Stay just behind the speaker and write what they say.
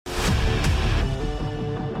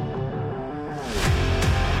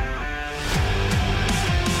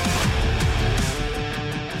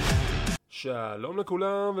שלום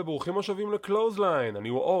לכולם וברוכים השבים לקלוזליין, אני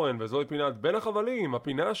הוא אורן וזוהי פינת בין החבלים,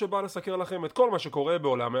 הפינה שבאה לסקר לכם את כל מה שקורה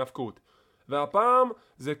בעולם ההאבקות. והפעם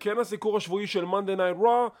זה כן הסיקור השבועי של Monday Night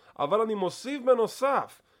Raw, אבל אני מוסיף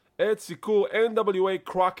בנוסף את סיקור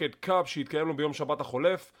NWA Crockett Cup שהתקיים לו ביום שבת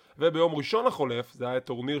החולף, וביום ראשון החולף, זה היה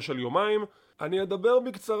טורניר של יומיים. אני אדבר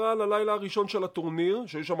בקצרה על הלילה הראשון של הטורניר,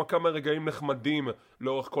 שיש שם כמה רגעים נחמדים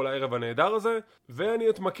לאורך כל הערב הנהדר הזה, ואני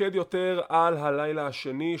אתמקד יותר על הלילה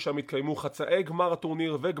השני, שם התקיימו חצאי גמר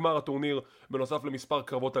הטורניר וגמר הטורניר בנוסף למספר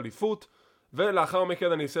קרבות אליפות, ולאחר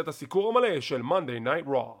מכן אני אעשה את הסיקור המלא של Monday Night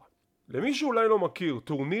Raw. למי שאולי לא מכיר,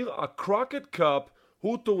 טורניר ה-Crockett Cup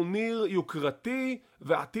הוא טורניר יוקרתי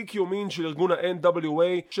ועתיק יומין של ארגון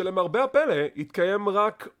ה-NWA, שלמרבה הפלא התקיים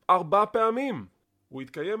רק 4 פעמים. הוא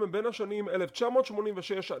התקיים בין השנים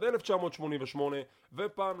 1986 עד 1988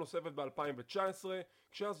 ופעם נוספת ב-2019,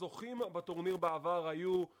 כשהזוכים בטורניר בעבר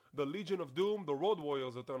היו The Legion of Doom, The Road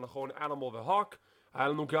Warriors יותר נכון, Animal ו-Hawk. היה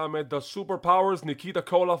לנו גם את The Super Powers, ניקיטה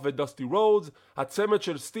קולף ודסטי רודס, הצמד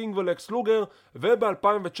של סטינג ולקס לוגר,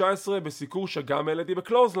 וב-2019 בסיקור שגם העליתי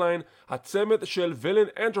בקלוזליין, הצמד של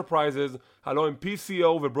Villain Enterprises, הלוא הם PCO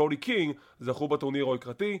וברודי קינג, זכו בטורניר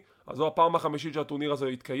היוקרתי. אז זו הפעם החמישית שהטורניר הזה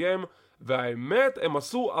התקיים, והאמת הם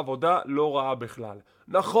עשו עבודה לא רעה בכלל.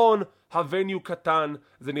 נכון, הווניו קטן,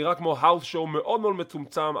 זה נראה כמו האוס שואו מאוד מאוד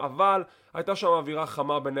מצומצם, אבל הייתה שם אווירה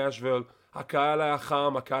חמה בנשוויל, הקהל היה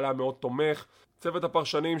חם, הקהל היה מאוד תומך. צוות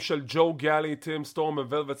הפרשנים של ג'ו גלי, טים סטורם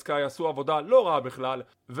וולווט סקאי עשו עבודה לא רעה בכלל.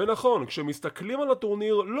 ונכון, כשמסתכלים על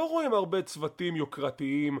הטורניר לא רואים הרבה צוותים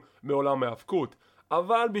יוקרתיים מעולם ההאבקות,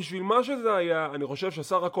 אבל בשביל מה שזה היה, אני חושב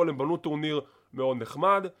שסך הכל הם בנו טורניר מאוד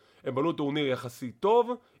נחמד, הם בנו טורניר יחסית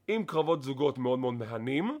טוב, עם קרבות זוגות מאוד מאוד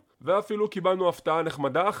מהנים, ואפילו קיבלנו הפתעה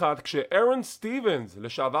נחמדה אחת כשארון סטיבנס,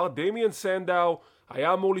 לשעבר דמיאן סנדאו,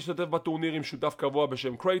 היה אמור להשתתף בטורניר עם שותף קבוע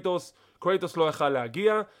בשם קרייטוס. קרייטוס לא יכל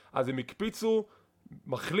להגיע, אז הם הקפיצו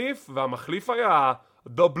מחליף, והמחליף היה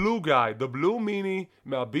The Blue Guy, The Blue Mini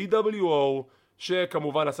מה-BWO,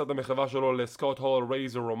 שכמובן עשה את המחווה שלו לסקוט הול,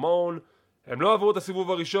 רייזר רומון. הם לא עברו את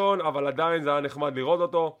הסיבוב הראשון, אבל עדיין זה היה נחמד לראות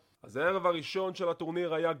אותו. אז הערב הראשון של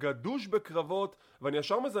הטורניר היה גדוש בקרבות, ואני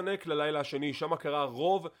ישר מזנק ללילה השני, שם קרה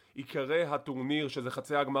רוב עיקרי הטורניר, שזה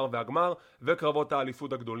חצי הגמר והגמר, וקרבות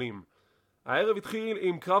האליפות הגדולים. הערב התחיל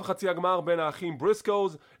עם קרב חצי הגמר בין האחים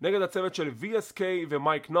בריסקוז נגד הצוות של VSK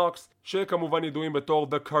ומייק נוקס, שכמובן ידועים בתור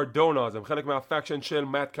The Cardonas. הם חלק מהפאקשן של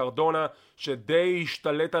מאט קרדונה, שדי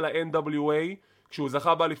השתלט על ה-NWA. כשהוא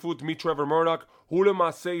זכה באליפות מטרוור מורדוק, הוא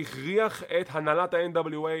למעשה הכריח את הנהלת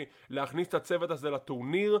ה-NWA להכניס את הצוות הזה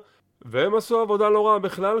לטורניר, והם עשו עבודה לא רעה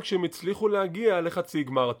בכלל כשהם הצליחו להגיע לחצי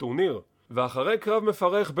גמר הטורניר. ואחרי קרב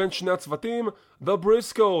מפרך בין שני הצוותים, The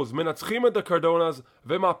Briscoes מנצחים את The Cardonas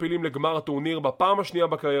ומעפילים לגמר הטורניר בפעם השנייה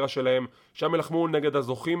בקריירה שלהם, שם ילחמו נגד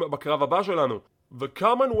הזוכים בקרב הבא שלנו. The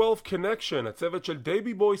Commonwealth Connection, הצוות של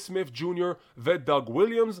דייבי בוי סמית ג'וניור ודאג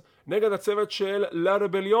וויליאמס, נגד הצוות של La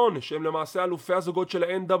Rebellion, שהם למעשה אלופי הזוגות של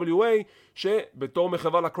ה-NWA, שבתור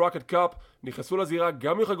מחווה לקרוקט קאפ נכנסו לזירה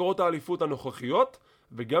גם מחגורות האליפות הנוכחיות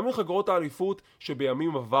וגם מחגורות האליפות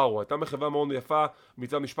שבימים עברו. הייתה מחווה מאוד יפה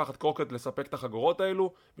מצד משפחת קרוקט לספק את החגורות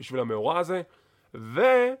האלו בשביל המאורע הזה.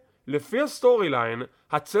 ולפי הסטורי ליין,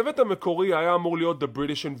 הצוות המקורי היה אמור להיות The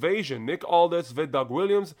British Invasion, ניק אולדס ודאג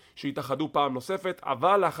וויליאמס, שהתאחדו פעם נוספת,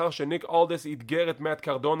 אבל לאחר שניק אולדס התגר את מאט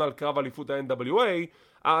קרדונה על קרב אליפות ה-NWA,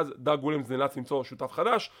 אז דאג וויליאמס נאלץ למצוא שותף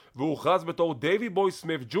חדש, והוא הוכרז בתור דייבי בוי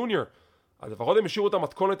סמית ג'וניור. אז לפחות הם השאירו את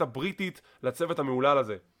המתכונת הבריטית לצוות המעולה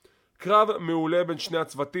הזה. קרב מעולה בין שני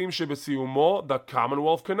הצוותים שבסיומו The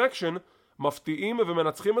Commonwealth Connection מפתיעים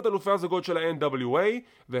ומנצחים את אלופי הזוגות של ה-NWA,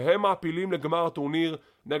 והם מעפילים לגמר הטורניר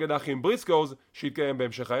נגד האחים בריסקוז שהתקיים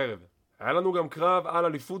בהמשך הערב. היה לנו גם קרב על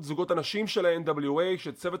אליפות זוגות הנשים של ה-NWA,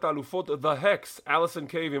 שצוות האלופות The Hex, אליסון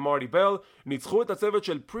קיי ומרטי בל, ניצחו את הצוות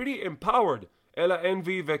של Pretty Empowered, אלה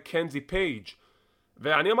אנבי וקנזי פייג'.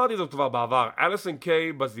 ואני אמרתי זאת כבר בעבר, אליסון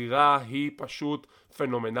קיי בזירה היא פשוט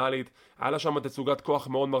פנומנלית, היה לה שם תצוגת כוח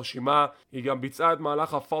מאוד מרשימה, היא גם ביצעה את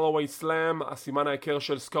מהלך ה-Follow-Away Slam, הסימן העיקר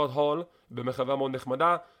של סקוט הול, במחווה מאוד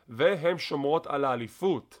נחמדה, והם שומרות על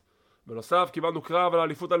האליפות. בנוסף קיבלנו קרב על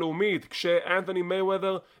האליפות הלאומית, כשאנתוני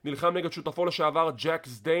מייוודר נלחם נגד שותפו לשעבר ג'ק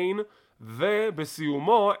סדיין,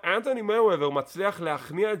 ובסיומו אנתוני מייוודר מצליח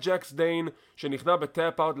להכניע את ג'ק סדיין, שנכנע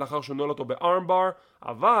בטאפ-אוט לאחר שנועל אותו בארמבר,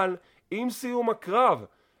 אבל עם סיום הקרב,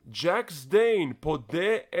 ג'ק סדיין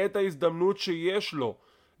פודה את ההזדמנות שיש לו.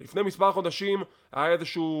 לפני מספר חודשים היה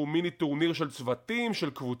איזשהו מיני טורניר של צוותים, של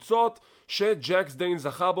קבוצות, שג'ק סדיין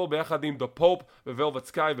זכה בו ביחד עם דה פופ ווולווט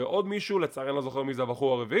סקאי ועוד מישהו, לצערי אני לא זוכר מי זה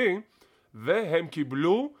הבחור הרביעי, והם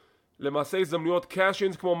קיבלו למעשה הזדמנויות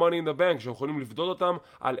קאש-אינס כמו Money in the Bank, שיכולים לפדות אותם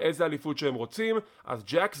על איזה אליפות שהם רוצים. אז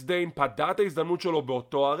ג'ק סדיין פדה את ההזדמנות שלו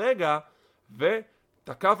באותו הרגע,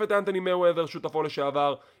 ותקף את אנתוני מייוודר, שותפו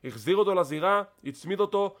לשעבר, החזיר אותו לזירה, הצמיד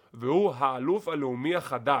אותו, והוא האלוף הלאומי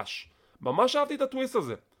החדש. ממש אהבתי את הטוויסט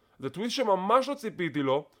הזה. זה טוויסט שממש לא ציפיתי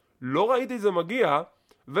לו, לא ראיתי זה מגיע,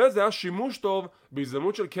 וזה היה שימוש טוב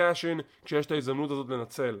בהזדמנות של קאשין כשיש את ההזדמנות הזאת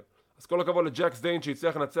לנצל. אז כל הכבוד לג'קס דיין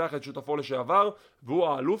שהצליח לנצח את שותפו לשעבר, והוא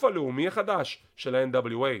האלוף הלאומי החדש של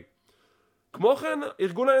ה-NWA. כמו כן,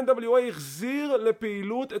 ארגון ה-NWA החזיר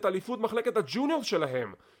לפעילות את אליפות מחלקת הג'וניורס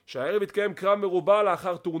שלהם, שהערב התקיים קרב מרובה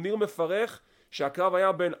לאחר טורניר מפרך, שהקרב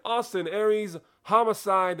היה בין אוסטין אריז,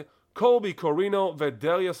 המסייד, קולבי קורינו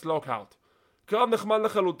ודריוס לוקהארט. קרב נחמד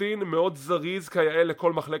לחלוטין, מאוד זריז כיאה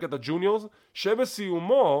לכל מחלקת הג'וניורס,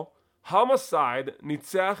 שבסיומו המסייד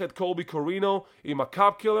ניצח את קולבי קורינו עם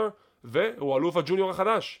הקאפ קילר, והוא אלוף הג'וניור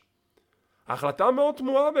החדש. החלטה מאוד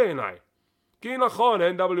תמוהה בעיניי. כי נכון,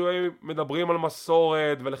 NWA מדברים על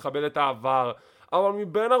מסורת ולכבד את העבר, אבל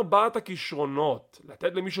מבין ארבעת הכישרונות,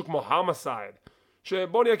 לתת למישהו כמו המסייד,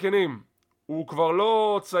 שבוא נהיה כנים, הוא כבר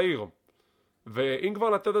לא צעיר. ואם כבר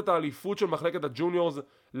לתת את האליפות של מחלקת הג'וניורס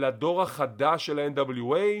לדור החדש של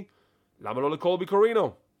ה-NWA, למה לא לקולבי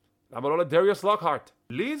קורינו? למה לא לדריוס לוקהארט?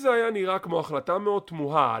 לי זה היה נראה כמו החלטה מאוד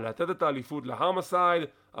תמוהה לתת את האליפות להמסייד,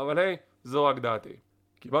 אבל היי, זו רק דעתי.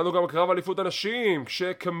 קיבלנו גם קרב אליפות הנשים,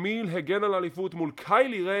 כשקמיל הגן על אליפות מול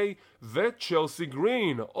קיילי ריי וצ'לסי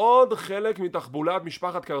גרין, עוד חלק מתחבולת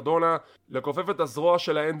משפחת קרדונה לכופף את הזרוע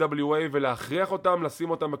של ה-NWA ולהכריח אותם לשים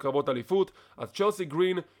אותם בקרבות אליפות. אז צ'לסי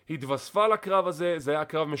גרין התווספה לקרב הזה, זה היה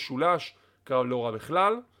קרב משולש, קרב לא רע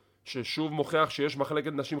בכלל, ששוב מוכיח שיש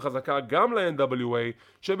מחלקת נשים חזקה גם ל-NWA,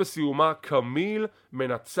 שבסיומה קמיל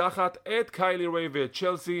מנצחת את קיילי ריי ואת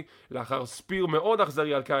צ'לסי לאחר ספיר מאוד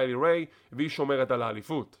אכזרי על קיילי ריי, והיא שומרת על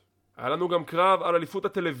האליפות. היה לנו גם קרב על אליפות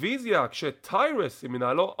הטלוויזיה, כשטיירס עם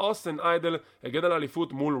מנהלו אוסטין איידל הגן על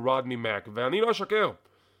האליפות מול רודני מק, ואני לא אשקר,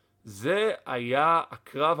 זה היה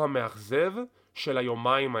הקרב המאכזב של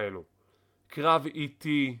היומיים האלו. קרב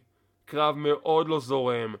איטי, קרב מאוד לא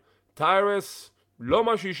זורם. טיירס לא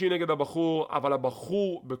משהו אישי נגד הבחור, אבל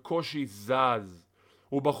הבחור בקושי זז.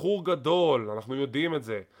 הוא בחור גדול, אנחנו יודעים את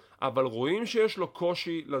זה, אבל רואים שיש לו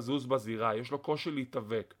קושי לזוז בזירה, יש לו קושי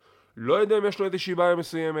להתאבק. לא יודע אם יש לו איזושהי בעיה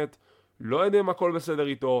מסוימת, לא יודע אם הכל בסדר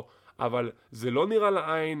איתו, אבל זה לא נראה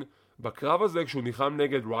לעין בקרב הזה כשהוא ניחם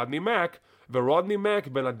נגד רודני מק, ורודני מק,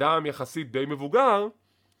 בן אדם יחסית די מבוגר,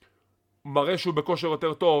 מראה שהוא בכושר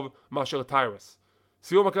יותר טוב מאשר טיירס.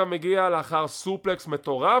 סיום הקרב מגיע לאחר סופלקס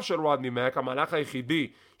מטורף של רודני מק, המהלך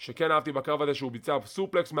היחידי שכן אהבתי בקרב הזה שהוא ביצע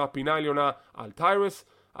סופלקס מהפינה העליונה על טיירס,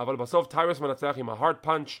 אבל בסוף טיירס מנצח עם ההארד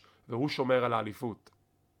פאנץ' והוא שומר על האליפות.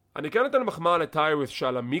 אני כן אתן מחמאה לטיירס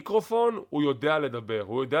שעל המיקרופון הוא יודע לדבר,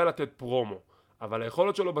 הוא יודע לתת פרומו, אבל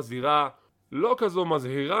היכולת שלו בזירה לא כזו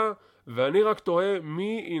מזהירה, ואני רק תוהה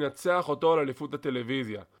מי ינצח אותו על אליפות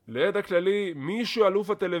הטלוויזיה. לידע כללי, מי שהוא אלוף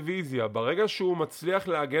הטלוויזיה, ברגע שהוא מצליח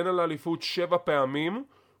להגן על האליפות 7 פעמים,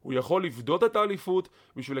 הוא יכול לפדות את האליפות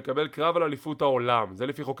בשביל לקבל קרב על אליפות העולם. זה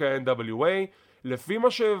לפי חוקי ה-NWA. לפי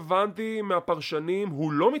מה שהבנתי מהפרשנים,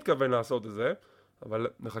 הוא לא מתכוון לעשות את זה, אבל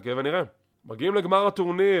נחכה ונראה. מגיעים לגמר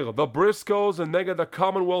הטורניר, The Briscoes נגד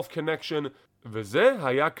ה-Commonwealth Connection, וזה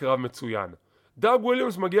היה קרב מצוין. דאג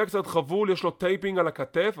וויליאמס מגיע קצת חבול, יש לו טייפינג על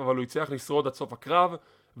הכתף, אבל הוא הצליח לשרוד עד סוף הקרב,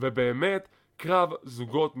 ובאמת קרב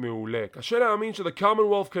זוגות מעולה. קשה להאמין ש-The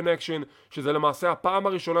Commonwealth Connection, שזה למעשה הפעם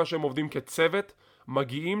הראשונה שהם עובדים כצוות,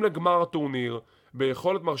 מגיעים לגמר הטורניר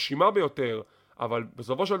ביכולת מרשימה ביותר, אבל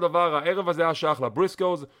בסופו של דבר הערב הזה היה שייך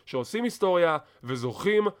לבריסקוז שעושים היסטוריה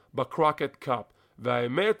וזוכים בקרוקט קאפ.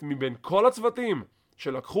 והאמת, מבין כל הצוותים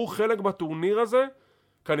שלקחו חלק בטורניר הזה,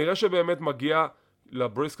 כנראה שבאמת מגיע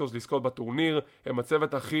לבריסקוז לזכות בטורניר. הם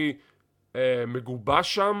הצוות הכי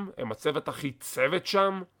מגובש שם, הם הצוות הכי צוות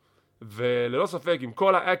שם, וללא ספק עם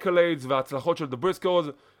כל האקליידס וההצלחות של The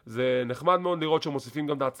Briscoes, זה נחמד מאוד לראות שמוסיפים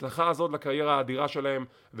גם את ההצלחה הזאת לקריירה האדירה שלהם,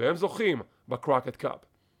 והם זוכים בקרוקט קאפ.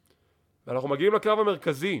 ואנחנו מגיעים לקרב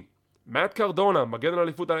המרכזי. מאט קרדונה מגן על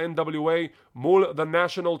אליפות ה-NWA מול The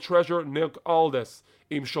National Treasure ניק אלדס,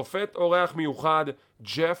 עם שופט אורח מיוחד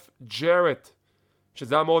ג'ף ג'רט,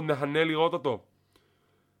 שזה היה מאוד נהנה לראות אותו.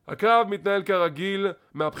 הקרב מתנהל כרגיל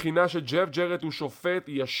מהבחינה שג'ף ג'רט הוא שופט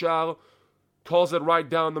ישר, calls it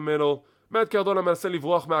right down the middle. מאט קרדונה מנסה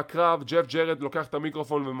לברוח מהקרב, ג'ף ג'רט לוקח את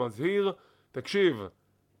המיקרופון ומזהיר, תקשיב,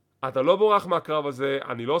 אתה לא בורח מהקרב הזה,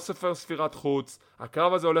 אני לא ספר ספירת חוץ,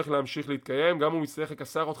 הקרב הזה הולך להמשיך להתקיים, גם הוא מצליח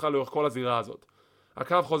לקסר אותך לאורך כל הזירה הזאת.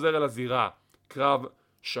 הקרב חוזר אל הזירה, קרב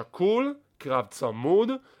שקול, קרב צמוד,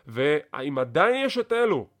 ואם עדיין יש את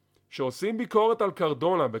אלו שעושים ביקורת על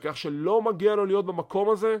קרדונה בכך שלא מגיע לו להיות במקום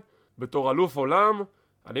הזה בתור אלוף עולם,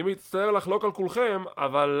 אני מצטער לחלוק על כולכם,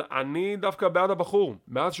 אבל אני דווקא בעד הבחור.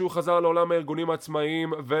 מאז שהוא חזר לעולם הארגונים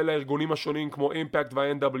העצמאיים ולארגונים השונים כמו אימפקט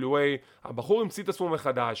וה-NWA, הבחור המציא את עצמו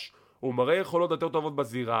מחדש. הוא מראה יכולות יותר טובות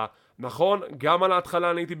בזירה. נכון, גם על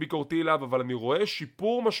ההתחלה אני הייתי ביקורתי אליו, אבל אני רואה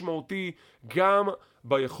שיפור משמעותי גם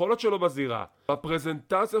ביכולת שלו בזירה,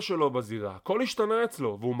 בפרזנטציה שלו בזירה. הכל השתנה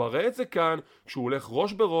אצלו, והוא מראה את זה כאן כשהוא הולך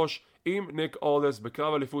ראש בראש עם ניק אולדס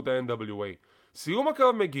בקרב אליפות ה-NWA. סיום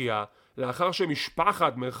הקרב מגיע לאחר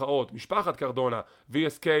שמשפחת מרכאות, משפחת קרדונה,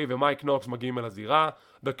 VSK ומייק נוקס מגיעים אל הזירה.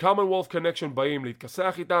 The Commonwealth Connection באים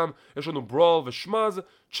להתכסח איתם, יש לנו ברול ושמז.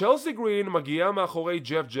 צ'לסי גרין מגיעה מאחורי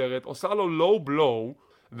ג'ף ג'רט, עושה לו לואו בלואו,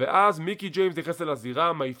 ואז מיקי ג'יימס נכנסת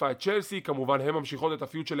לזירה, מעיפה את צ'לסי. כמובן הם ממשיכות את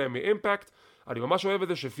הפיוד שלהם מאימפקט. אני ממש אוהב את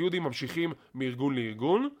זה שפיודים ממשיכים מארגון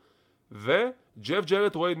לארגון, וג'ף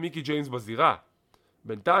ג'רט רואה את מיקי ג'יימס בזירה.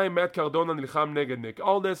 בינתיים מאט קרדונה נלחם נגד ניק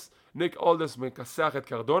אולדס. ניק אולדס מכסח את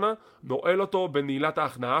קרדונה, נועל אותו בנעילת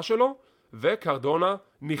ההכנעה שלו, וקרדונה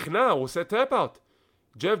נכנע, הוא עושה טאפ-אוט.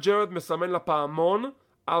 ג'ף ג'רד מסמן לפעמון,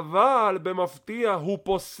 אבל במפתיע הוא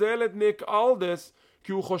פוסל את ניק אולדס,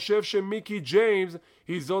 כי הוא חושב שמיקי ג'יימס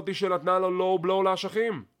היא זאתי שנתנה לו לואו בלואו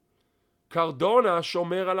לאשכים. קרדונה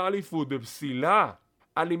שומר על האליפות בפסילה.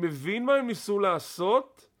 אני מבין מה הם ניסו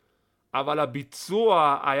לעשות, אבל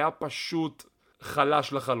הביצוע היה פשוט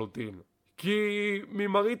חלש לחלוטין. כי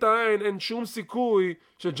ממראית העין אין שום סיכוי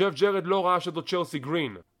שג'ף ג'רד לא ראה שזאת צ'לסי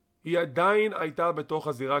גרין. היא עדיין הייתה בתוך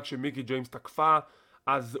הזירה כשמיקי ג'יימס תקפה,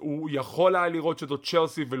 אז הוא יכול היה לראות שזאת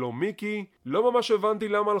צ'לסי ולא מיקי. לא ממש הבנתי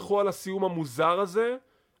למה הלכו על הסיום המוזר הזה.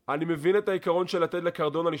 אני מבין את העיקרון של לתת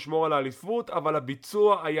לקרדונה לשמור על האליפות, אבל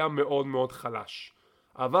הביצוע היה מאוד מאוד חלש.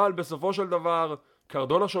 אבל בסופו של דבר,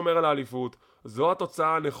 קרדונה שומר על האליפות, זו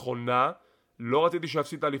התוצאה הנכונה. לא רציתי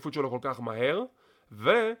שיפסיד את האליפות שלו כל כך מהר,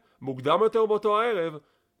 ומוקדם יותר באותו הערב,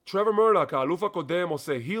 טרוור מרדוק, האלוף הקודם,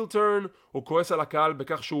 עושה היל טרן, הוא כועס על הקהל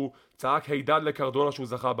בכך שהוא צעק הידד לקרדונה שהוא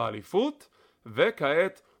זכה באליפות,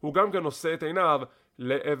 וכעת הוא גם כן נושא את עיניו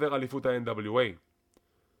לעבר אליפות ה-NWA.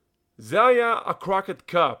 זה היה הקרוקט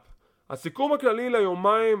קאפ. הסיכום הכללי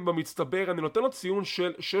ליומיים במצטבר, אני נותן לו ציון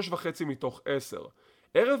של 6.5 מתוך 10.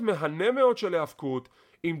 ערב מהנה מאוד של ההאבקות,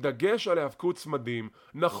 עם דגש על ההאבקות צמדים.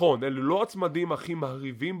 נכון, אלו לא הצמדים הכי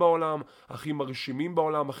מרהיבים בעולם, הכי מרשימים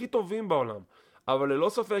בעולם, הכי טובים בעולם. אבל ללא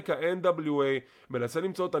ספק ה-NWA מנסה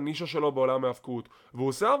למצוא את הנישה שלו בעולם ההאבקות, והוא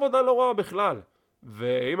עושה עבודה לא רעה בכלל.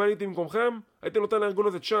 ואם הייתי במקומכם, הייתי נותן לארגון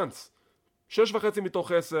הזה צ'אנס. 6.5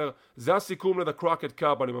 מתוך 10, זה הסיכום לדה קרוקט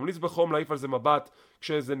קאפ. אני ממליץ בחום להעיף על זה מבט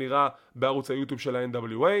כשזה נראה בערוץ היוטיוב של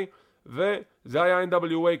ה-NWA. וזה היה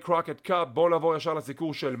NWA קרוקט קאפ. בואו נעבור ישר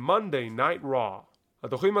לסיקור של Monday Night Raw.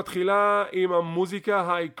 התוכנית מתחילה עם המוזיקה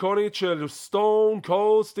האיקונית של סטון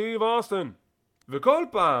קולד סטיב אוסטין. וכל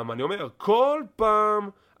פעם, אני אומר, כל פעם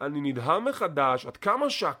אני נדהם מחדש עד כמה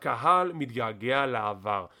שהקהל מתגעגע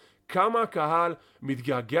לעבר. כמה הקהל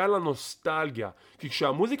מתגעגע לנוסטלגיה. כי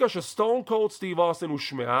כשהמוזיקה של סטון קולד סטיב אוסטין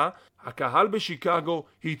הושמעה, הקהל בשיקגו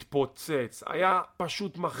התפוצץ. היה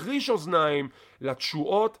פשוט מחריש אוזניים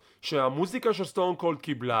לתשואות שהמוזיקה של סטון קולד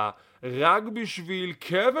קיבלה, רק בשביל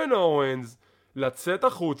קווין אורנס לצאת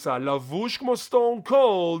החוצה, לבוש כמו סטון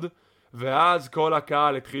קולד, ואז כל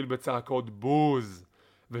הקהל התחיל בצעקות בוז.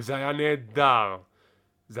 וזה היה נהדר.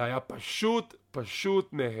 זה היה פשוט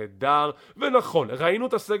נהדר. ונכון, ראינו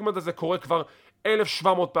את הסגמנט הזה קורה כבר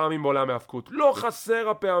 1700 פעמים בעולם ההאבקות. לא חסר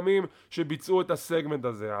הפעמים שביצעו את הסגמנט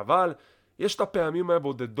הזה, אבל יש את הפעמים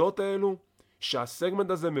הבודדות האלו שהסגמנט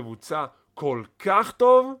הזה מבוצע כל כך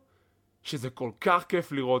טוב, שזה כל כך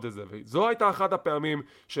כיף לראות את זה. וזו הייתה אחת הפעמים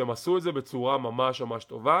שהם עשו את זה בצורה ממש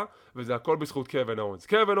טובה, וזה הכל בזכות קווין אורנס.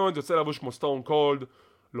 קווין אורנס יוצא לבוש כמו סטון קולד,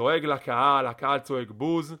 לועג לקהל, הקהל צועק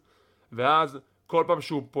בוז, ואז כל פעם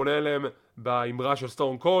שהוא פונה אליהם באמרה של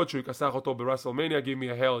סטון קולד, שהוא יקסח אותו ברסלמניה, give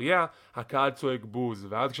me a hell yeah, הקהל צועק בוז.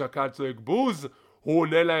 ואז כשהקהל צועק בוז, הוא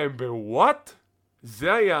עונה להם בוואט?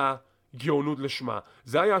 זה היה גאונות לשמה.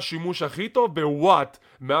 זה היה השימוש הכי טוב בוואט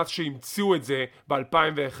מאז שהמציאו את זה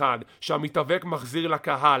ב-2001, שהמתאבק מחזיר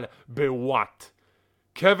לקהל בוואט.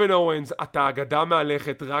 קווין אורנס, אתה אגדה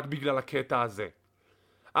מהלכת רק בגלל הקטע הזה.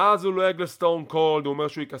 אז הוא לועג לסטון קולד, הוא אומר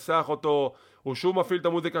שהוא יקסח אותו, הוא שוב מפעיל את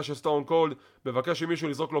המוזיקה של סטון קולד, מבקש שמישהו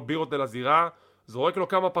לזרוק לו בירות אל הזירה, זורק לו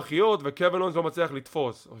כמה פחיות וקווין אורנס לא מצליח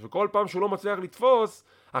לתפוס. וכל פעם שהוא לא מצליח לתפוס,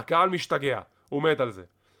 הקהל משתגע, הוא מת על זה.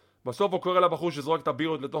 בסוף הוא קורא לבחור שזורק את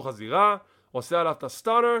הבירות לתוך הזירה, עושה עליו את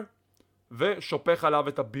הסטאנר, ושופך עליו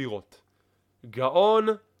את הבירות. גאון,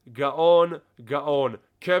 גאון, גאון.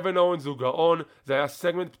 קווין אורנס הוא גאון, זה היה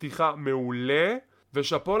סגמנט פתיחה מעולה,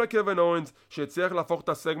 ושאפו לקווין אורנס שהצליח להפוך את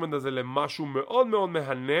הסגמנט הזה למשהו מאוד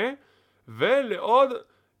מהנה, ולעוד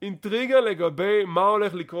אינטריגה לגבי מה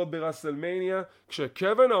הולך לקרות ברסלמניה,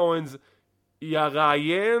 כשקווין אורנס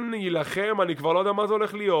יראיין, יילחם, אני כבר לא יודע מה זה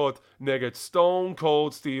הולך להיות, נגד סטון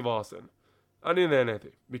קולד סטיב אוסטין. אני נהניתי.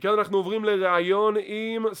 מכאן אנחנו עוברים לראיון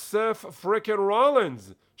עם סף פריקן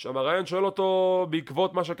רולינס, שהמראיין שואל אותו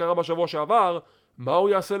בעקבות מה שקרה בשבוע שעבר, מה הוא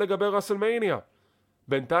יעשה לגבי רסלמניה.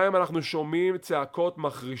 בינתיים אנחנו שומעים צעקות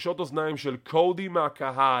מחרישות אוזניים של קודי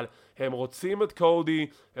מהקהל, הם רוצים את קודי,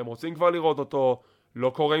 הם רוצים כבר לראות אותו, לא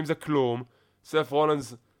קורה עם זה כלום. סף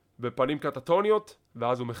רולינס בפנים קטטוניות,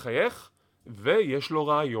 ואז הוא מחייך, ויש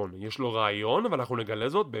לו רעיון, ואנחנו נגלה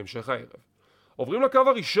זאת בהמשך הערב. עוברים לקו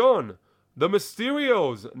הראשון, The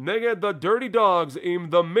Mysterios נגד The Dirty Dogs עם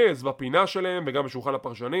The Miz בפינה שלהם וגם בשולחן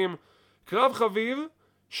הפרשנים. קרב חביב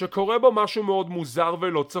שקורה בו משהו מאוד מוזר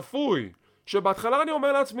ולא צפוי, שבהתחלה אני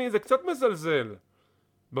אומר לעצמי זה קצת מזלזל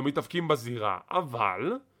במתאבקים בזירה,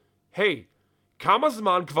 אבל היי, כמה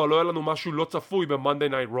זמן כבר לא היה לנו משהו לא צפוי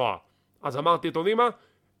ב-Monday Night Raw? אז אמרתי, אתם יודעים מה?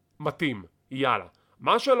 מתאים, יאללה.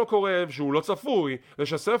 מה שלא קורה שהוא לא צפוי זה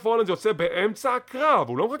שסף רולינס יוצא באמצע הקרב,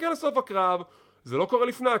 הוא לא מחכה לסוף הקרב, זה לא קורה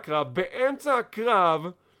לפני הקרב, באמצע הקרב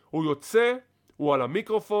הוא יוצא, הוא על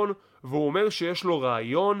המיקרופון והוא אומר שיש לו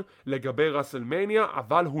רעיון לגבי רסלמניה,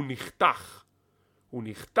 אבל הוא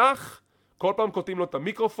נחתך, כל פעם קוטעים לו את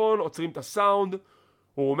המיקרופון, עוצרים את הסאונד,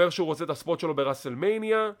 הוא אומר שהוא רוצה את הספוט שלו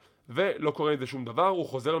ברסלמניה ולא קורה עם זה שום דבר, הוא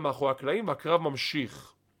חוזר מאחורי הקלעים והקרב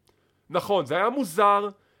ממשיך. נכון, זה היה מוזר,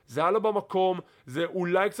 זה היה לא במקום, זה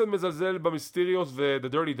אולי קצת מזלזל במיסטריוס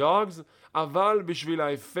ו-The Dirty Dogs, אבל בשביל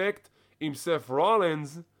האפקט עם סף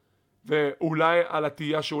רולינס, ואולי על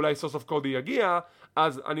התהייה שאולי סוף סוף קודי יגיע,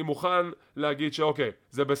 אז אני מוכן להגיד שאוקיי,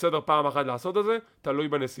 זה בסדר פעם אחת לעשות את זה, תלוי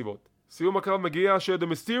בנסיבות. סיום הקרב מגיע ש-The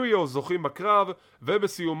Mysterios זוכים בקרב,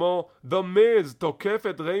 ובסיומו The Miz תוקף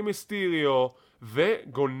את ריי מיסטריו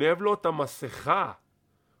וגונב לו את המסכה.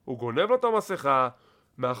 הוא גונב לו את המסכה,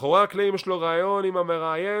 מאחורי הקלעים יש לו רעיון עם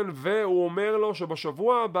המראיין, והוא אומר לו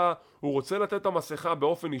שבשבוע הבא הוא רוצה לתת את המסכה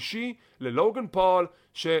באופן אישי ללוגן פול,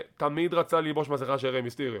 שתמיד רצה ללבוש מסכה של ריי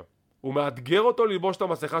מיסטריו. הוא מאתגר אותו ללבוש את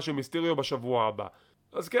המסכה של מיסטריו בשבוע הבא.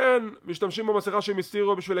 אז כן, משתמשים במסכה של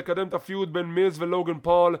מיסטריו בשביל לקדם את הפיוד בין מיז ולוגן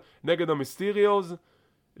פול נגד המיסטריוז.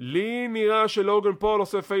 לי נראה שלוגן פול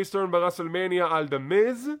עושה פייסטרן ברסלמניה על דה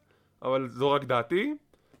מיז, אבל זו רק דעתי.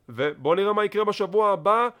 ובואו נראה מה יקרה בשבוע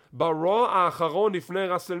הבא, ברוע האחרון לפני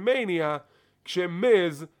רסלמניה,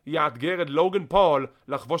 כשמיז יאתגר את לוגן פול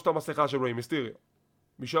לחבוש את המסכה של ריי מיסטריו.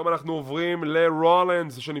 משם אנחנו עוברים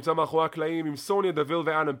לרולינס שנמצא מאחורי הקלעים עם סוניה דוויל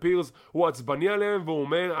ואדם פירס. הוא עצבני עליהם והוא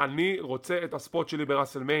אומר אני רוצה את הספוט שלי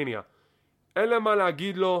ברסלמניה. אין להם מה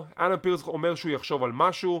להגיד לו, אדם פירס אומר שהוא יחשוב על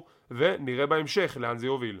משהו ונראה בהמשך לאן זה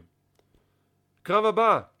יוביל. קרב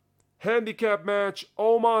הבא, הנדיקאפ מאץ',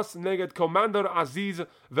 אומאס נגד קומנדר עזיז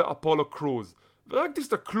ואפולו קרוז. ורק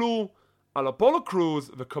תסתכלו על אפולו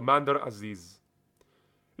קרוז וקומנדר עזיז.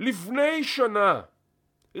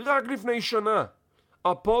 רק לפני שנה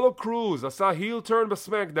אפולו קרוז עשה היל טרן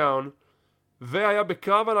בסמקדאון והיה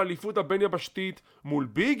בקרב על האליפות הבין יבשתית מול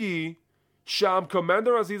ביגי, שם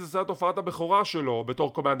קומנדר עזיז עשה את הופעת הבכורה שלו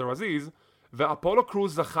בתור קומנדר עזיז, ואפולו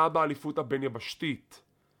קרוז זכה באליפות הבין יבשתית.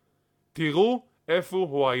 תראו איפה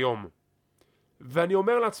הוא היום. ואני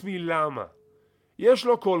אומר לעצמי למה. יש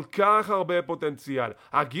לו כל כך הרבה פוטנציאל,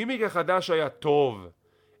 הגימיק החדש היה טוב,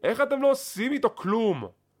 איך אתם לא עושים איתו כלום?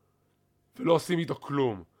 ולא עושים איתו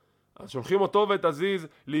כלום. אז שולחים אותו ואת עזיז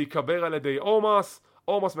להיקבר על ידי אומאס,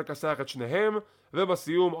 אומאס מכסח את שניהם,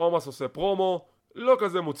 ובסיום אומאס עושה פרומו, לא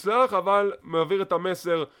כזה מוצלח, אבל מעביר את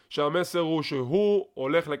המסר, שהמסר הוא שהוא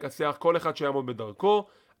הולך לכסח כל אחד שיעמוד בדרכו,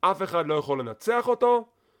 אף אחד לא יכול לנצח אותו,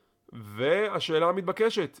 והשאלה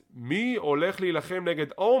המתבקשת, מי הולך להילחם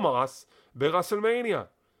נגד אומאס ברסלמניה?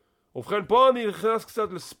 ובכן פה אני נכנס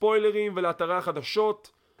קצת לספוילרים ולאתרי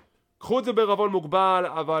החדשות, קחו את זה בערבון מוגבל,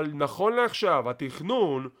 אבל נכון לעכשיו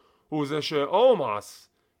התכנון הוא זה שאומאס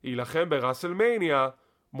יילחם ברסלמניה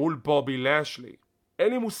מול בובי לשלי. אין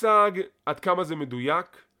לי מושג עד כמה זה מדויק,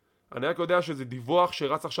 אני רק יודע שזה דיווח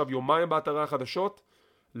שרץ עכשיו יומיים באתרי החדשות.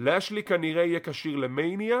 לשלי כנראה יהיה כשיר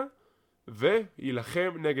למניה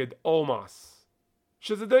ויילחם נגד אומאס,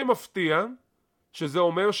 שזה די מפתיע, שזה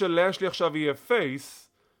אומר שלשלי עכשיו יהיה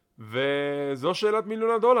פייס, וזו שאלת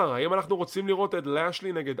 $1,000,000. האם אנחנו רוצים לראות את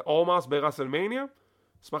לשלי נגד אומאס ברסלמניה?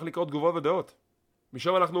 אשמח לקרוא תגובות ודעות.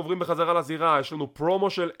 משם אנחנו עוברים בחזרה לזירה, יש לנו פרומו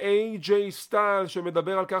של AJ סטייל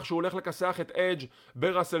שמדבר על כך שהוא הולך לכסח את אדג'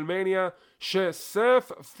 ברסלמניה,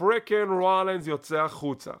 שסף פריקן רולינס יוצא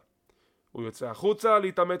החוצה. הוא יוצא החוצה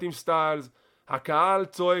להתעמת עם סטיילס, הקהל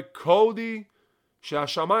צועק קודי,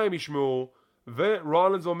 שהשמיים ישמעו,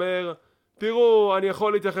 ורולינס אומר, תראו, אני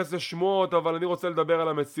יכול להתייחס לשמות, אבל אני רוצה לדבר על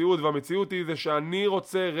המציאות, והמציאות היא זה שאני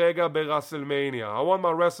רוצה רגע ברסלמניה. I want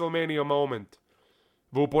my WrestleMania moment.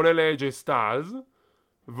 והוא פונה ל-AJ סטיילס,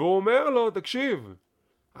 והוא אומר לו, תקשיב,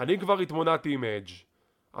 אני כבר התמודדתי עם אדג',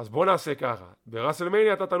 אז בוא נעשה ככה,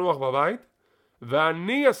 ברסלמניה אתה תנוח בבית,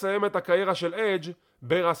 ואני אסיים את הקריירה של אדג'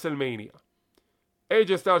 ברסלמניה.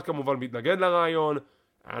 AJ סטיילס כמובן מתנגד לרעיון,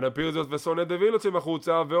 אנה פירזיוס וסוניה דוויל יוצאים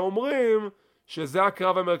החוצה ואומרים שזה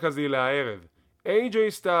הקרב המרכזי לערב. AJ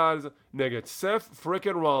סטיילס נגד סף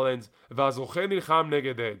פריקן רולינס, והזוכה נלחם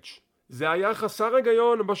נגד אדג'. זה היה חסר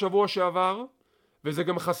היגיון בשבוע שעבר, וזה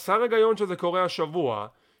גם חסר היגיון שזה קורה השבוע,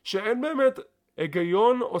 שאין באמת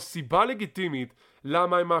היגיון או סיבה לגיטימית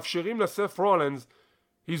למה הם מאפשרים לסף רולינס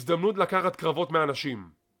הזדמנות לקחת קרבות מאנשים.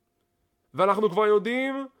 ואנחנו כבר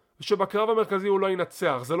יודעים שבקרב המרכזי הוא לא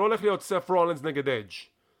ינצח, זה לא הולך להיות סף רולינס נגד אדג'.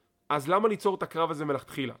 אז למה ליצור את הקרב הזה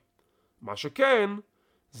מלכתחילה? מה שכן,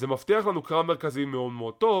 זה מבטיח לנו קרב מרכזי מאוד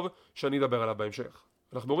מאוד טוב, שאני אדבר עליו בהמשך.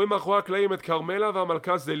 אנחנו רואים מאחורי הקלעים את קרמלה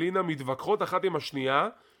והמלכה זלינה מתווכחות אחת עם השנייה,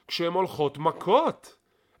 כשהן הולכות מכות.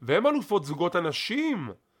 והן אלופות זוגות הנשים.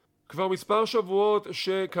 כבר מספר שבועות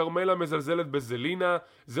שקרמלה מזלזלת בזלינה,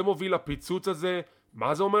 זה מוביל לפיצוץ הזה.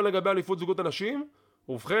 מה זה אומר לגבי אליפות זוגות הנשים?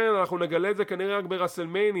 ובכן, אנחנו נגלה את זה כנראה רק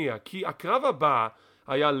ברסלמניה, כי הקרב הבא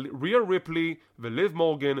היה ריה ריפלי וליב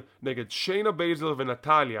מורגן נגד שיינה בייזלר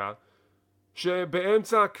ונטליה,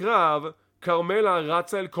 שבאמצע הקרב קרמלה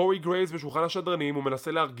רצה אל קורי גרייס בשולחן השדרנים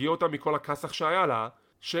ומנסה להרגיע אותה מכל הכסח שהיה לה.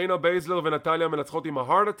 שיינה בייזלר ונטליה מנצחות עם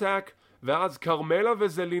ההארט אטאק, ואז קרמלה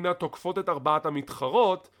וזלינה תוקפות את ארבעת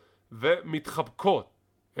המתחרות ומתחבקות.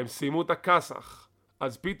 הם סיימו את הכסח,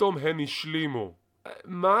 אז פתאום הן השלימו.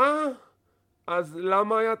 מה? אז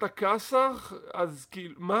למה היה את הכסח? אז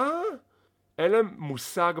כאילו, מה? אין להם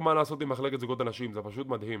מושג מה לעשות עם מחלקת זוגות הנשים, זה פשוט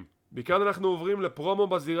מדהים. מכאן אנחנו עוברים לפרומו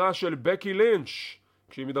בזירה של בקי לינץ',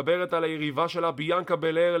 כשהיא מדברת על היריבה שלה ביאנקה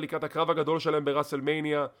בלר לקראת הקרב הגדול שלהם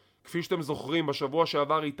ברסלמניה. כפי שאתם זוכרים, בשבוע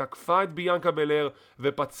שעבר היא תקפה את ביאנקה בלר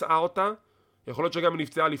ופצעה אותה. יכול להיות שגם היא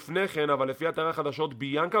נפצעה לפני כן, אבל לפי אתרי החדשות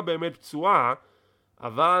ביאנקה באמת פצועה,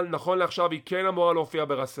 אבל נכון לעכשיו היא כן אמורה להופיע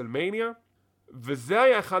ברסלמניה. וזה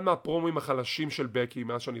היה אחד מהפרומים החלשים של בקי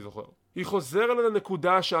מאז שאני זוכר. היא חוזרת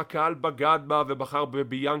לנקודה שהקהל בגד בה ובחר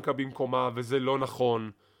בביאנקה במקומה, וזה לא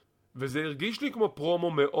נכון. וזה הרגיש לי כמו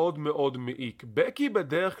פרומו מאוד מאוד מעיק. בקי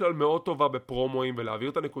בדרך כלל מאוד טובה בפרומואים ולהעביר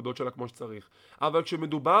את הנקודות שלה כמו שצריך. אבל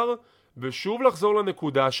כשמדובר ושוב לחזור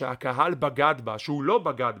לנקודה שהקהל בגד בה, שהוא לא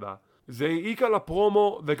בגד בה, זה העיק על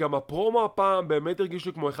הפרומו, וגם הפרומו הפעם באמת הרגיש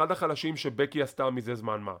לי כמו אחד החלשים שבקי עשתה מזה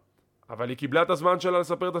זמן מה. אבל היא קיבלה את הזמן שלה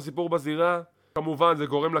לספר את הסיפור בזירה. כמובן זה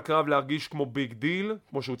גורם לקרב להרגיש כמו ביג דיל,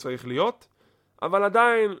 כמו שהוא צריך להיות, אבל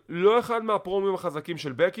עדיין לא אחד מהפרומים החזקים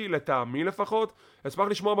של בקי, לטעמי לפחות. אשמח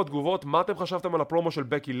לשמוע בתגובות מה אתם חשבתם על הפרומו של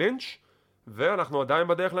בקי לינץ', ואנחנו עדיין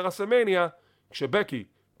בדרך לרסלמניה, כשבקי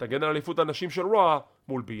תגן על אליפות הנשים של רוע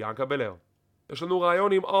מול ביאנקה בלר. יש לנו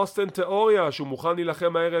רעיון עם אוסטין תיאוריה שהוא מוכן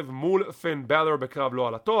להילחם הערב מול פין בלר בקרב לא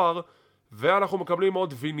על התואר, ואנחנו מקבלים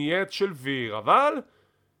עוד וינייט של ויר, אבל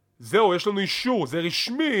זהו, יש לנו אישור, זה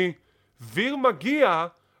רשמי. ויר מגיע,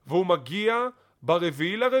 והוא מגיע ב4/4,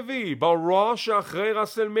 ברוע שאחרי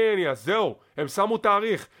רסלמניה. זהו, הם שמו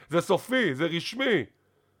תאריך, זה סופי, זה רשמי.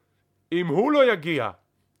 אם הוא לא יגיע,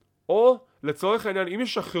 או לצורך העניין אם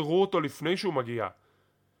ישחררו אותו לפני שהוא מגיע,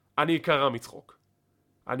 אני אקרא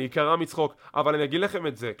מצחוק. אבל אני אגיד לכם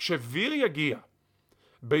את זה, כשוויר יגיע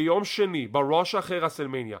ביום שני ברוע שאחרי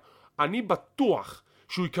רסלמניה, אני בטוח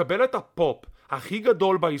שהוא יקבל את הפופ הכי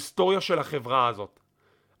גדול בהיסטוריה של החברה הזאת.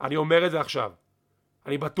 אני אומר את זה עכשיו,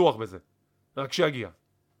 אני בטוח בזה, רק שיגיע.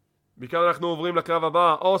 מכאן אנחנו עוברים לקרב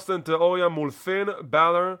הבא, אוסטין תיאוריה מול פין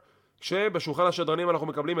בלר, כשבשולחן השדרנים אנחנו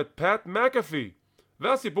מקבלים את פאט מקאפי.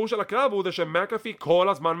 והסיפור של הקרב הוא זה שמקאפי כל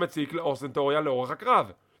הזמן מציק לאוסטין תיאוריה לאורך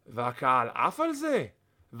הקרב, והקהל עף על זה,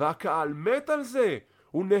 והקהל מת על זה.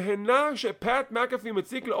 הוא נהנה שפאט מקאפי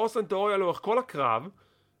מציק לאוסטין תיאוריה לאורך כל הקרב,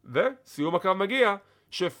 וסיום הקרב מגיע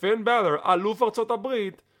שפין בלר, אלוף ארצות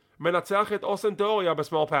הברית, מנצח את אוסטין תיאוריה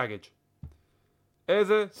בסמול פאגג'.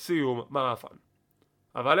 איזה סיום מעפן.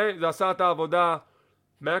 אבל זה עשה את העבודה.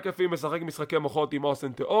 מקאפי משחק משחקי מוחות עם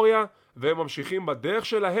אוסטין תיאוריה, והם ממשיכים בדרך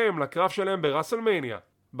שלהם לקרב שלהם ברסלמניה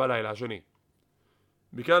בלילה השני.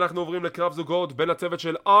 מכאן אנחנו עוברים לקרב זוגות בין הצוות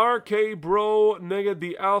של RK Bro נגד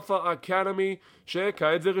The Alpha Academy,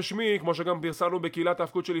 שכעת זה רשמי, כמו שגם פרסמנו בקהילת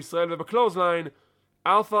ההפקות של ישראל ובקלוזליין.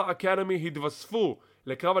 Alpha Academy התווספו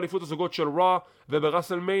לקרב אליפות הזוגות של רוע,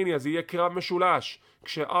 וברסלמניה זה יהיה קרב משולש,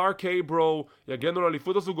 כש-RK Bro יגנו על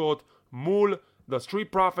אליפות הזוגות מול The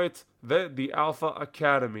Street Profits ו-The Alpha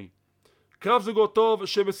Academy. קרב זוגות טוב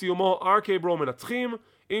שבסיומו RK Bro מנצחים,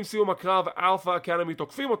 עם סיום הקרב Alpha Academy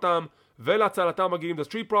תוקפים אותם, ולהצלתם מגיעים The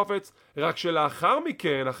Street Profits, רק שלאחר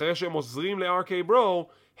מכן, אחרי שהם עוזרים ל-RK Bro,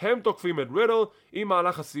 הם תוקפים את רידל עם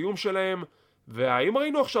מהלך הסיום שלהם. והאם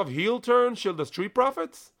ראינו עכשיו heel turn של The Street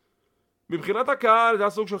Profits? מבחינת הקהל זה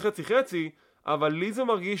הסוג של חצי חצי, אבל לי זה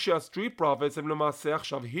מרגיש שהסטריט פרופטס הם למעשה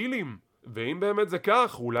עכשיו הילים. ואם באמת זה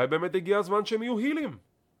כך, אולי באמת הגיע הזמן שהם יהיו הילים.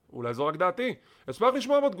 אולי זו רק דעתי. אשמח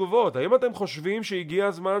לשמוע בתגובות, האם אתם חושבים שהגיע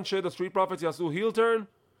הזמן שהסטריט פרופטס יעשו היל טרן?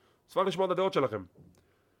 אשמח לשמוע את הדעות שלכם.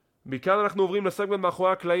 מכאן אנחנו עוברים לסגמנט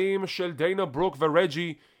מאחורי הקלעים של דיינה ברוק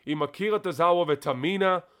ורג'י עם אקירה טזאווה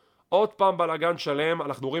ותמינה. עוד פעם בלגן שלם,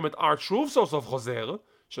 אנחנו רואים את R-Truth סוף סוף חוזר,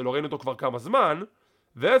 שלא ראינו אותו כבר כמה זמן,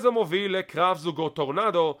 וזה מוביל לקרב זוגות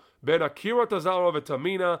טורנדו בין אקירה טזאווה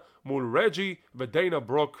ותמינה מול רג'י ודיינה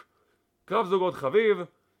ברוק. קרב זוגות חביב,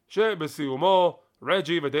 שבסיומו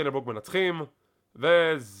רג'י ודיינה ברוק מנצחים,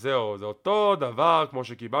 וזהו, זה אותו דבר כמו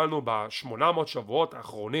שקיבלנו ב800 שבועות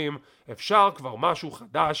האחרונים. אפשר כבר משהו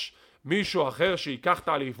חדש, מישהו אחר שיקח את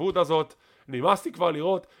האליפות הזאת. נמאסתי כבר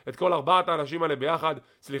לראות את כל 4 האנשים האלה ביחד,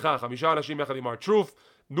 5 אנשים יחד עם R-Truth.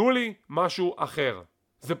 תנו לי משהו אחר.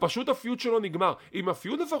 זה פשוט הפיוט שלו נגמר. אם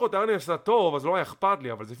הפיוט לפחות היה נעשה טוב אז לא היה אכפת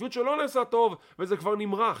לי, אבל זה פיוט שלא נעשה טוב וזה כבר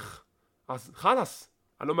נמרח. אז חלאס.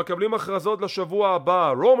 אנו מקבלים הכרזות לשבוע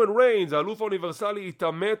הבא. רומן ריינס, האלוף האוניברסלי,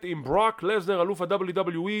 יתעמת עם ברוק לזנר, אלוף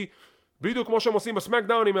ה-WWE. בדיוק כמו שהם עושים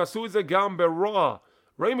בסמקדאון, הם יעשו את זה גם ברוע.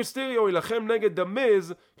 ריי מיסטריו ילחם נגד דה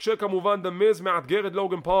מיז, כשכמובן דה מיז מאתגר את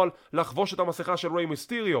לוגן פול לחבוש את המסכה של ריי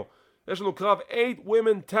מיסטריו. יש לנו קרב 8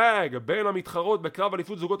 Women Tag בין המתחרות בקרב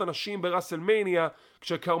אליפות זוגות הנשים ברסלמניה,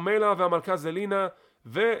 כשקרמלה והמלכה זלינה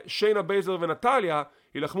ושיינה בייזר ונטליה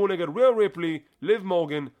ילחמו נגד ריל ריפלי, ליב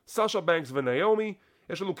מורגן, סאשה בנקס וניומי.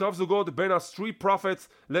 יש לנו קרב זוגות בין הסטריט פרופטס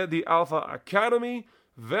ל-The Alpha Academy,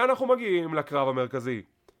 ואנחנו מגיעים לקרב המרכזי.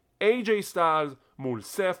 AJ סטיילס מול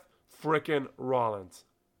סף פריקן רולנס.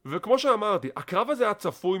 וכמו שאמרתי, הקרב הזה היה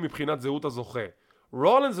צפוי מבחינת זהות הזוכה.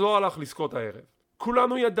 רולנס לא הלך לזכות הערב.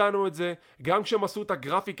 כולנו ידענו את זה, גם כשהם עשו את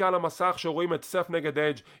הגרפיקה על המסך שרואים את סף נגד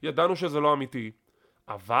אדג' ידענו שזה לא אמיתי.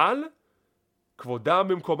 אבל כבודם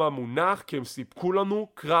במקומם מונח, כי הם סיפקו לנו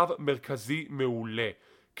קרב מרכזי מעולה.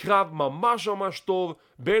 קרב ממש ממש טוב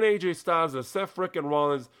בין AJ סטיילס לסף פריקן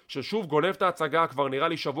רולנס, ששוב גונב את ההצגה כבר נראה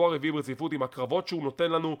לי שבוע רביעי ברציפות עם הקרבות שהוא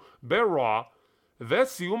נותן לנו ברוע.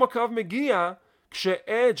 וסיום הקרב מגיע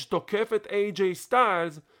כשאדג' תוקף את AJ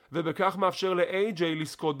סטיילס ובכך מאפשר ל-AJ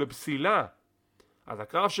לזכות בפסילה. אז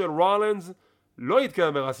הקרב של רולנס לא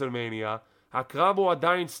יתקיים ברסלמניה, הקרב הוא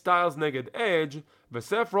עדיין סטיילס נגד אדג'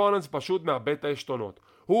 וסף רולנס פשוט מאבד את העשתונות.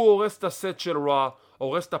 הוא הורס את הסט של רוע,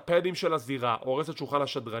 הורס את הפדים של הזירה, הורס את שולחן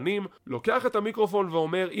השדרנים, לוקח את המיקרופון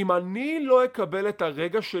ואומר, אם אני לא אקבל את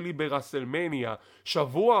הרגע שלי ברסלמניה,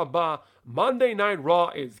 שבוע הבא, Monday Night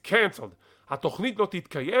Raw is cancelled. התוכנית לא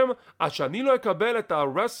תתקיים עד שאני לא אקבל את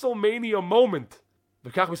ה-WrestleMania moment.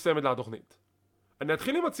 וכך מסתיימת לה התוכנית. אני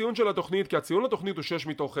אתחיל עם הציון של התוכנית, כי הציון לתוכנית הוא 6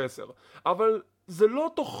 מתוך 10. אבל זה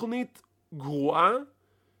לא תוכנית גרועה.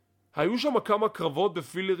 היו שם כמה קרבות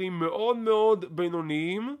בפילרים מאוד מאוד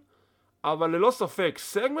בינוניים, אבל ללא ספק,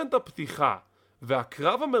 סגמנט הפתיחה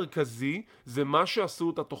והקרב המרכזי זה מה שעשו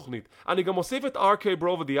את התוכנית. אני גם מוסיף את RK Bro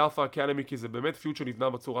ו-The Alpha Academy, כי זה באמת פיוט שנבנה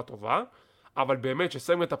בצורה טובה, אבל באמת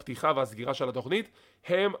שסגמנט הפתיחה והסגירה של התוכנית,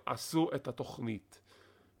 הם עשו את התוכנית.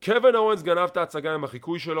 קווין אורנס גנב את ההצגה עם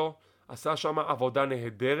החיקוי שלו, עשה שם עבודה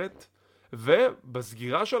נהדרת,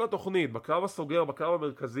 ובסגירה של התוכנית, בקרב הסוגר, בקרב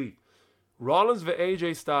המרכזי, רולנס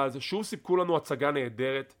ו-AJ סטיילס שוב סיפקו לנו הצגה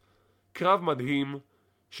נהדרת, קרב מדהים,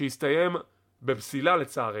 שהסתיים בפסילה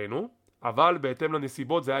לצערנו, אבל בהתאם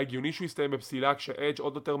לנסיבות זה היה הגיוני שהוא הסתיים בפסילה, כשאדג'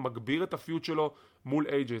 עוד יותר מגביר את הפיוט שלו מול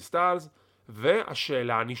AJ סטיילס,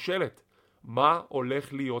 והשאלה הנשאלת, מה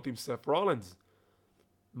הולך להיות עם סף רולנס?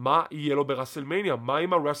 מה יהיה לו ברסלמניה? מה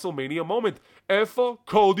עם הרסלמניה מומנט? איפה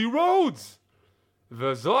קודי רודס?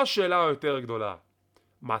 וזו השאלה היותר גדולה.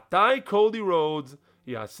 מתי קודי רודס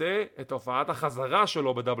יעשה את הופעת החזרה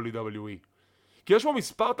שלו ב-WWE? כי יש בו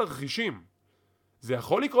מספר תרחישים. זה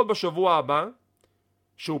יכול לקרות בשבוע הבא,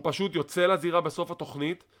 שהוא פשוט יוצא לזירה בסוף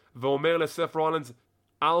התוכנית, ואומר לסף רולנס,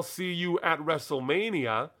 I'll see you at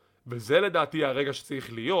WrestleMania, וזה לדעתי הרגע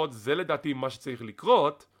שצריך להיות, זה לדעתי מה שצריך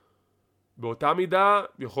לקרות. באותה מידה,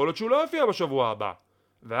 יכול להיות שהוא לא יופיע בשבוע הבא.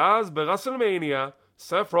 ואז ברסלמניה,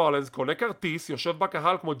 סף רולנס קונה כרטיס, יושב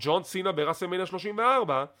בקהל כמו ג'ון סינה ברסלמניה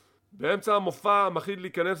 34, באמצע המופע מחליט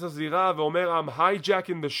להיכנס לזירה ואומר I'm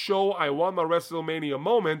hijacking the show, I want my WrestleMania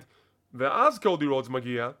moment, ואז קודי רודס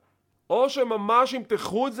מגיע, או שממש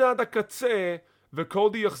ימתחו את זה עד הקצה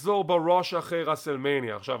וקודי יחזור בראש אחרי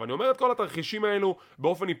רסלמניה. עכשיו, אני אומר את כל התרחישים האלו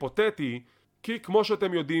באופן היפותטי, כי כמו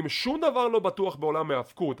שאתם יודעים, שום דבר לא בטוח בעולם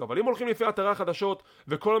ההאבקות, אבל אם הולכים לפי אתרי החדשות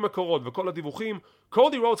וכל המקורות וכל הדיווחים,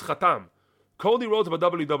 קודי רודס חתם. קודי רודס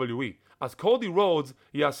ב-WWE. אז קודי רודס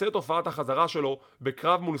יעשה את הופעת החזרה שלו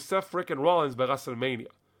בקרב מול סף פריקן רולנס ברסלמניה.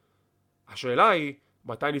 השאלה היא,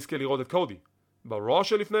 מתי נזכה לראות את קודי? בראש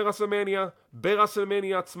שלפני רסלמניה,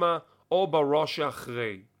 ברסלמניה עצמה, או בראש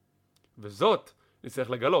שאחרי. וזאת נצטרך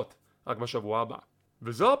לגלות רק בשבוע הבא.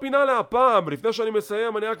 וזו הפינה להפעם. לפני שאני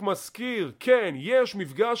מסיים אני רק מזכיר, כן, יש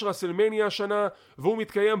מפגש רסלמניה השנה, והוא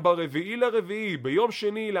מתקיים ב4/4 ביום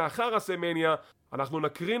שני לאחר רסלמניה. אנחנו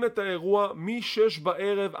נקרין את האירוע מ-6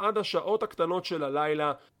 בערב עד השעות הקטנות של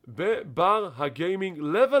הלילה בבר הגיימינג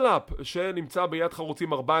Level Up שנמצא ביד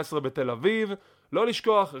חרוצים 14 בתל אביב. לא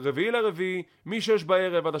לשכוח, 4/4 מ-6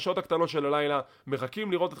 בערב עד השעות הקטנות של הלילה.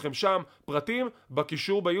 מחכים לראות אתכם שם. פרטים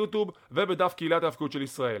בקישור ביוטיוב ובדף קהילת ההאבקות של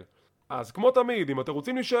ישראל. אז כמו תמיד, אם אתם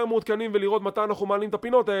רוצים להישאר מעודכנים ולראות מתי אנחנו מעלים את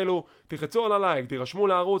הפינות האלו, תחצו על הלייק, תירשמו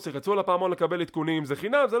לערוץ, תחצו על הפעמון לקבל עדכונים, זה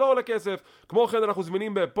חינם, זה לא עולה כסף. כמו כן אנחנו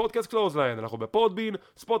זמינים בפודקאסט קלוזליין, אנחנו בפודבין,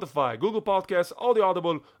 ספוטיפיי, גוגל פודקאסט, אודיו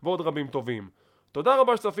אודיבל ועוד רבים טובים. תודה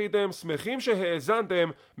רבה שצפיתם, שמחים שהאזנתם,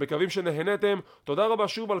 מקווים שנהנתם. תודה רבה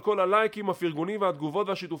שוב על כל הלייקים, הפרגונים והתגובות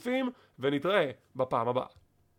והשיתופים, ונתראה בפעם הבאה.